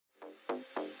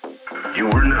You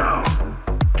are now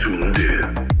tuned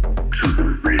in to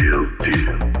the real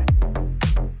deal.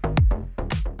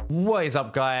 What is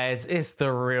up, guys? It's the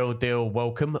real deal.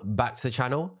 Welcome back to the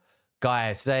channel.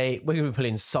 Guys, today we're going to be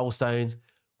pulling soulstones.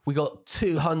 We got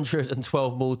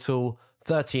 212 mortal,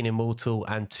 13 immortal,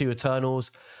 and 2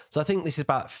 eternals. So I think this is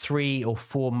about 3 or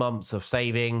 4 months of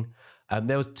saving.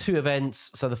 There was 2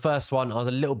 events. So the first one, I was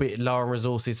a little bit low on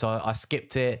resources, so I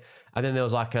skipped it. And then there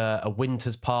was like a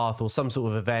winter's path or some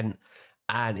sort of event,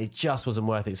 and it just wasn't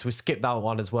worth it. So we skipped that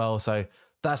one as well. So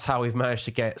that's how we've managed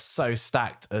to get so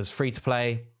stacked as free to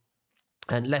play.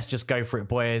 And let's just go for it,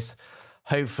 boys.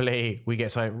 Hopefully we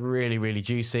get something really, really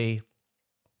juicy.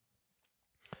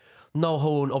 Null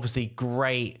Horn, obviously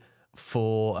great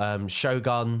for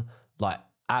Shogun, like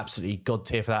absolutely god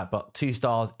tier for that, but 2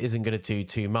 stars isn't going to do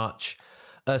too much.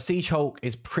 Siege Hulk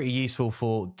is pretty useful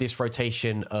for this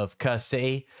rotation of Cursed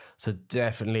City, so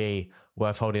definitely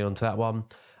worth holding on to that one.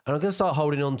 And I'm going to start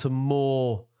holding on to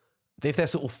more, if they're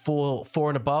sort of 4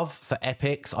 and above for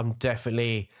epics, I'm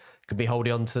definitely going to be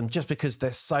holding on to them just because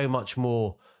they're so much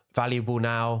more valuable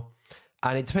now.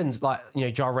 And it depends, like, you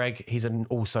know, Jareg, he's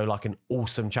also like an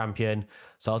awesome champion,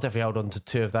 so I'll definitely hold on to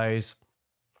 2 of those.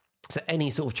 So any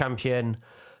sort of champion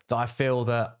that I feel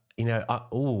that, you know,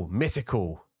 oh,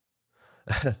 mythical.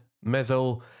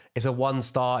 Mezel is a 1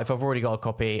 star. If I've already got a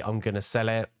copy, I'm going to sell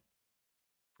it.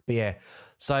 But yeah,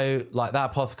 so like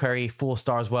that Apothecary, 4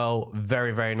 star as well.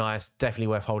 Very, very nice. Definitely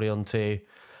worth holding on to.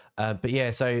 But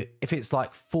yeah, so if it's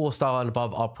like 4 star and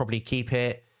above, I'll probably keep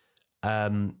it.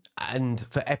 And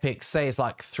for epics, say it's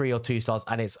like 3 or 2 stars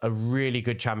and it's a really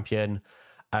good champion,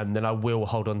 then I will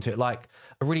hold on to it. Like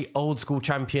a really old school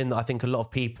champion that I think a lot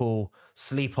of people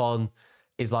sleep on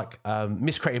is like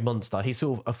Miscreated Monster. He's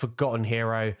sort of a forgotten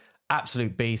hero,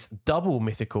 absolute beast, double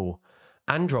mythical,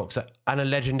 Androx, and a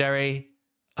legendary,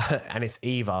 and it's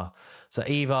Eva. So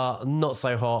Eva, not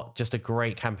so hot, just a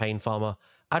great campaign farmer.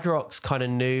 Adrox, kind of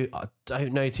new. I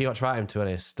don't know too much about him, to be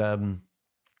honest. But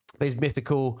he's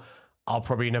mythical. I'll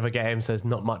probably never get him, so there's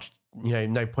not much, you know,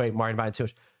 no point worrying about it too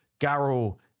much.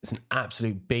 Garrel is an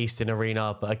absolute beast in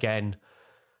Arena, but again,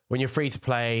 when you're free to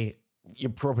play,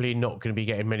 you're probably not going to be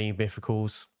getting many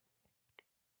mythicals.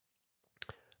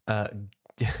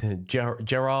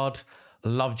 Gerard,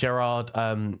 love Gerard.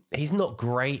 He's not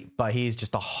great, but he's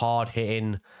just a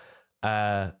hard-hitting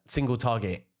single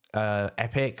target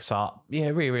epic. So yeah,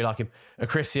 really, really like him.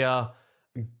 Acrisia,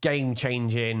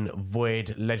 game-changing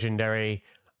void legendary,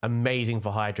 amazing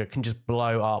for Hydra, can just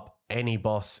blow up any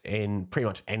boss in pretty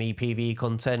much any PvE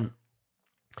content.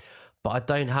 But I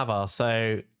don't have her,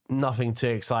 so nothing too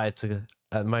excited to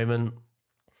at the moment.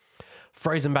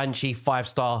 Frozen Banshee, 5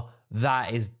 star.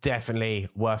 That is definitely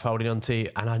worth holding on to,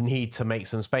 and I need to make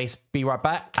some space. Be right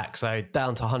back. So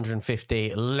down to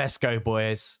 150. Let's go,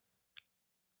 boys.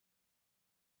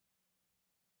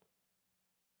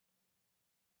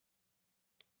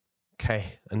 Okay,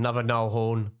 another Null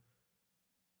Horn.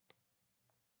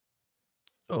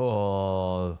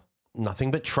 Oh,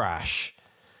 nothing but trash.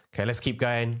 Okay, let's keep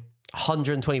going.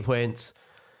 120 points.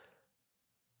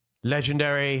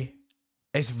 Legendary.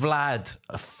 It's Vlad,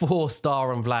 a 4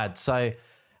 star on Vlad. So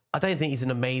I don't think he's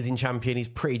an amazing champion. He's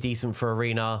pretty decent for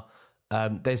Arena.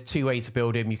 There's 2 ways to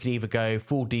build him. You could either go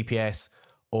full DPS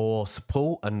or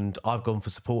support, and I've gone for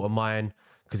support on mine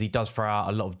because he does throw out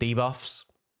a lot of debuffs.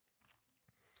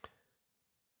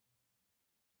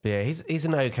 But yeah, he's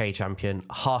an okay champion.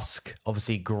 Husk,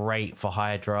 obviously great for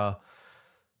Hydra.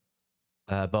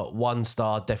 But 1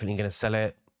 star, definitely going to sell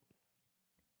it.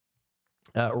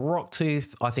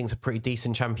 Rocktooth, I think, is a pretty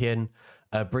decent champion.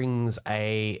 Brings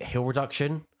a heal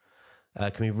reduction.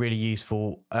 Can be really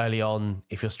useful early on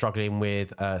if you're struggling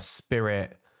with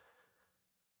Spirit.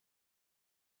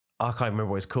 I can't remember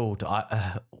what it's called.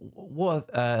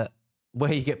 Where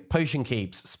you get potion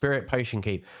keeps, Spirit potion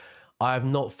keep. I have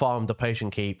not farmed a potion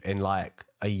keep in like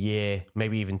a year,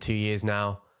 maybe even 2 years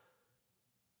now.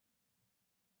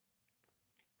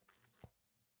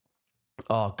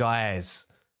 Oh, guys.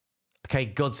 Okay,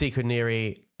 Godseeker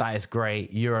Neri, that is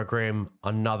great. Eurogrim,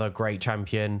 another great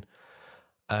champion.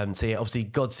 So yeah, obviously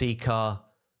Godseeker,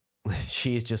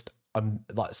 she is just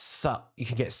like you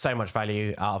can get so much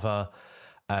value out of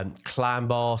her. Clan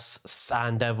Boss,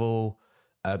 Sand Devil,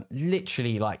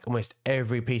 literally like almost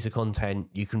every piece of content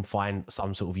you can find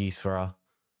some sort of use for her.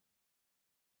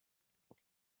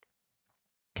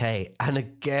 Okay, and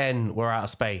again, we're out of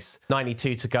space.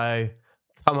 92 to go.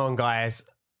 Come on, guys.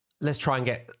 Let's try and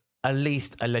get at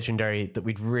least a legendary that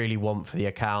we'd really want for the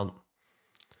account.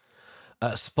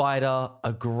 Spider,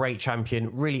 a great champion,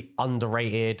 really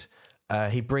underrated.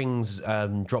 He brings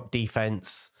drop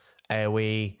defense,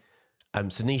 AoE,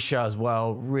 Sanisha as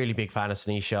well, really big fan of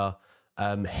Sanisha.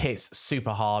 Hits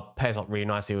super hard, pairs up really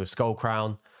nicely with Skull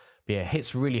Crown. But yeah,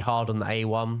 hits really hard on the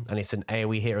A1, and it's an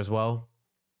AoE here as well.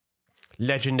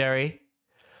 Legendary.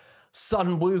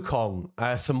 Sun Wukong.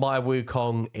 So my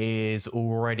Wukong is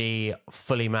already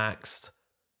fully maxed.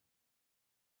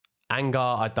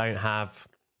 Angar I don't have.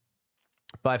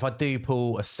 But if I do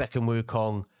pull a second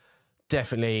Wukong,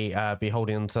 definitely be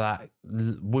holding on to that.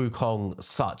 Wukong,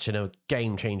 such a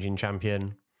game-changing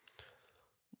champion.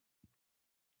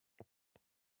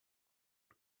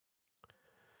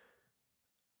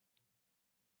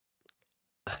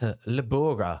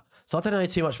 Liburga. So I don't know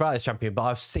too much about this champion, but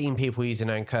I've seen people using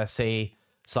it in Curse,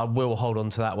 so I will hold on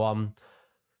to that one.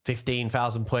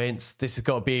 15,000 points. This has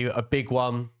got to be a big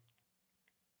one.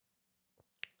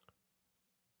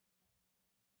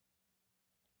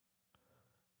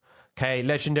 Okay,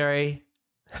 legendary.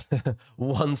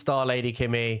 1-star Lady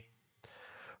Kimmy.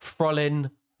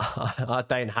 Frolin. I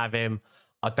don't have him.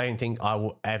 I don't think I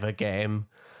will ever get him.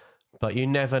 But you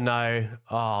never know.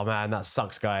 Oh, man, that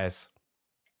sucks, guys.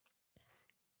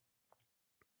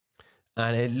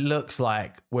 And it looks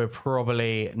like we're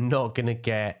probably not going to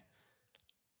get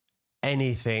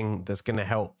anything that's going to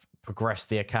help progress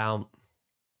the account.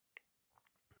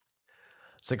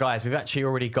 So, guys, we've actually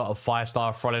already got a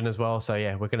 5-star Frolin as well. So,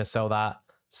 yeah, we're going to sell that.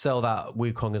 Sell that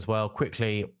Wukong as well.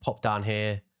 Quickly pop down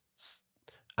here.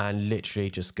 And literally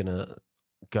just going to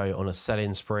go on a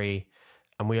selling spree.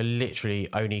 And we are literally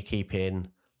only keeping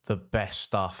the best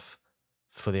stuff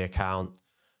for the account.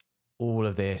 All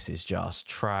of this is just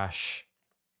trash.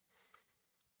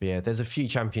 But yeah, there's a few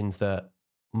champions that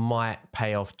might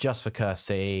pay off just for Curse.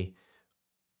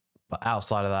 But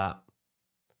outside of that,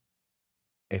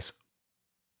 it's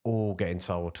all getting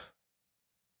sold.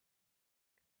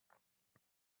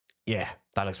 Yeah,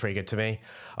 that looks pretty good to me.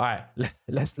 All right,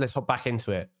 let's hop back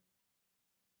into it.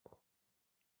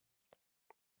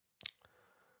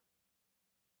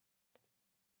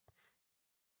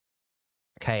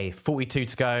 Okay, 42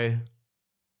 to go.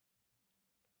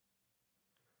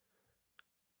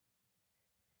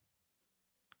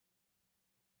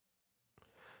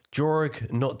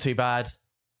 Jorg, not too bad.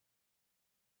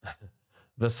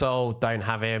 Vasol, don't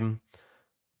have him.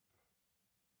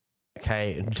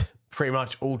 Okay, pretty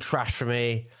much all trash for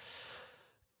me.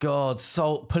 God,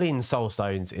 pulling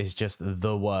soulstones is just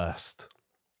the worst.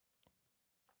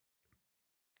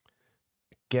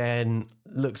 Again,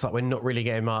 looks like we're not really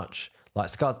getting much. Like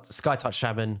Sky Touch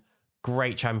Shaman,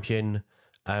 great champion.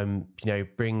 You know,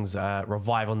 brings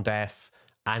revive on death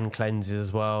and cleanses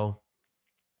as well.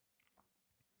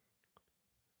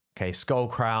 Okay, Skull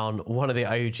Crown, one of the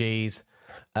OGs.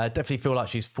 Definitely feel like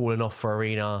she's fallen off for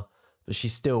arena, but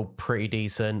she's still pretty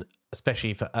decent,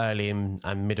 especially for early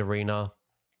and mid arena.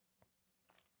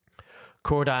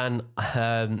 Cordan,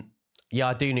 yeah,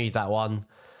 I do need that one.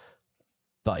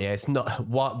 But yeah, it's not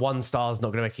 1 star is not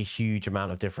going to make a huge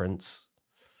amount of difference.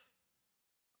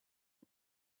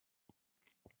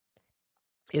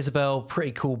 Isabel,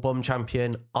 pretty cool bomb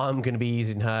champion. I'm going to be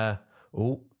using her.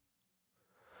 Oh,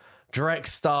 Direct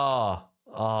Star.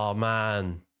 Oh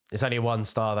man, it's only 1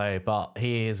 star though, but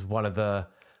he is one of the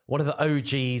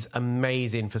OGs.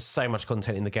 Amazing for so much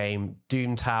content in the game.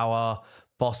 Doom Tower,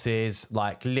 bosses,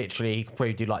 like literally, he can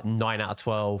probably do like 9 out of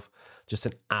 12. Just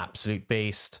an absolute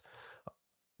beast.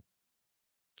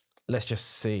 Let's just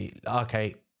see.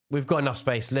 Okay, we've got enough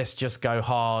space. Let's just go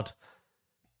hard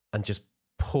and just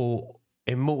pull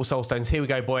Immortal Soulstones. Here we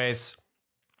go, boys.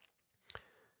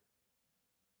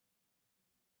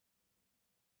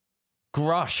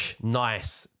 Grush,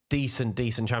 nice. Decent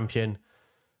champion.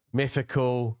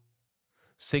 Mythical.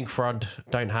 Siegfried,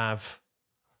 don't have.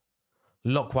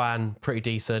 Lokwan, pretty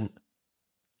decent.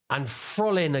 And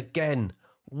Frolin again.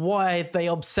 Why are they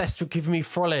obsessed with giving me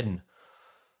Frolin?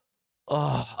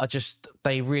 Oh,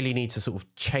 they really need to sort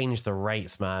of change the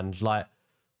rates, man. Like,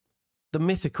 the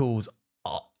mythicals,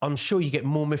 I'm sure you get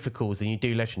more mythicals than you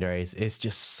do legendaries. It's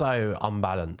just so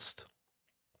unbalanced.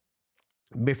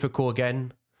 Mythical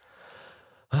again.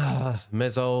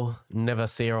 Mezzo, never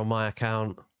see her on my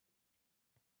account.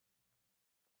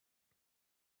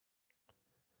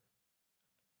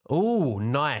 Oh,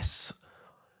 nice.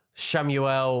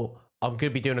 Shamuel, I'm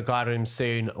going to be doing a guide on him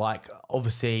soon. Like,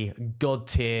 obviously, God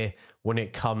tier when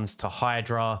it comes to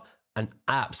Hydra. An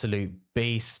absolute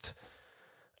beast.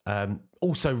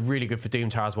 Also really good for Doom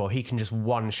Tower as well. He can just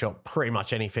one-shot pretty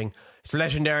much anything. It's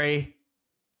legendary.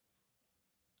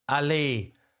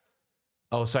 Ali.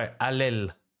 Oh, sorry,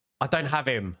 Alil. I don't have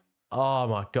him. Oh,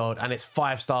 my God. And it's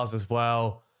 5 stars as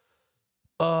well.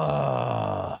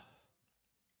 Oh.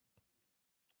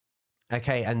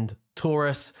 Okay, and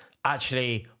Taurus,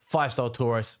 actually 5-star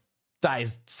Taurus. That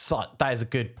is a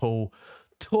good pull.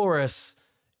 Taurus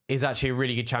is actually a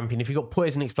really good champion. If you've got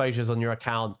Poison Explosions on your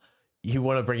account, you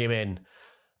want to bring him in.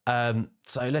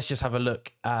 So let's just have a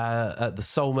look at the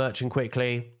Soul Merchant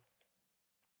quickly.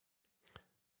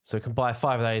 So we can buy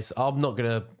 5 of those. I'm not going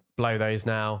to blow those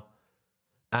now.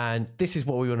 And this is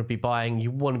what we want to be buying.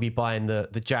 You want to be buying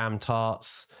the jam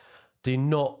tarts. Do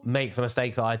not make the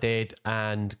mistake that I did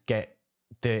and get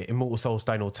the Immortal Soul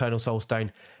Stone or Eternal Soul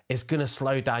Stone. It's going to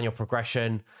slow down your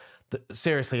progression.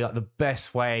 Seriously, like the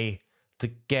best way to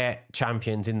get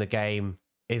champions in the game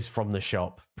is from the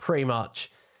shop. Pretty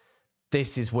much,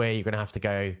 this is where you're going to have to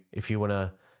go if you want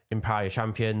to empower your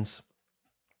champions.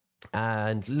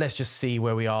 And let's just see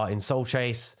where we are in Soul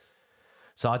Chase.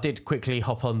 So I did quickly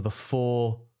hop on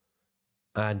before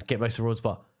and get most of the rewards,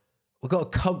 but we've got a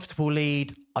comfortable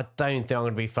lead. I don't think I'm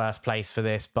going to be first place for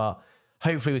this, but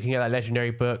hopefully we can get that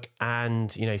legendary book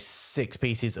and, you know, 6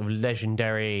 pieces of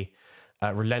legendary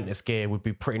Relentless gear would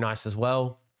be pretty nice as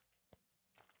well.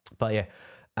 But yeah,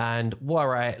 and while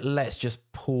we're at it, let's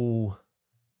just pull.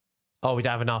 Oh, we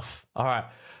don't have enough. All right,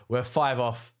 we're 5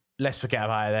 off. Let's forget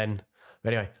about it then.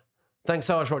 But anyway, thanks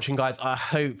so much for watching, guys. I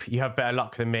hope you have better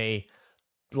luck than me.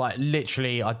 Like,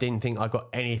 literally, I didn't think I got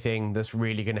anything that's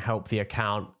really going to help the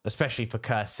account, especially for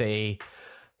Curse City.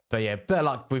 But yeah, better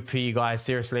luck for you guys,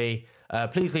 seriously.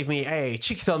 Please leave me a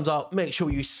cheeky thumbs up. Make sure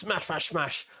you smash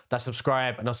that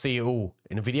subscribe, and I'll see you all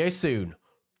in a video soon.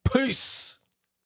 Peace!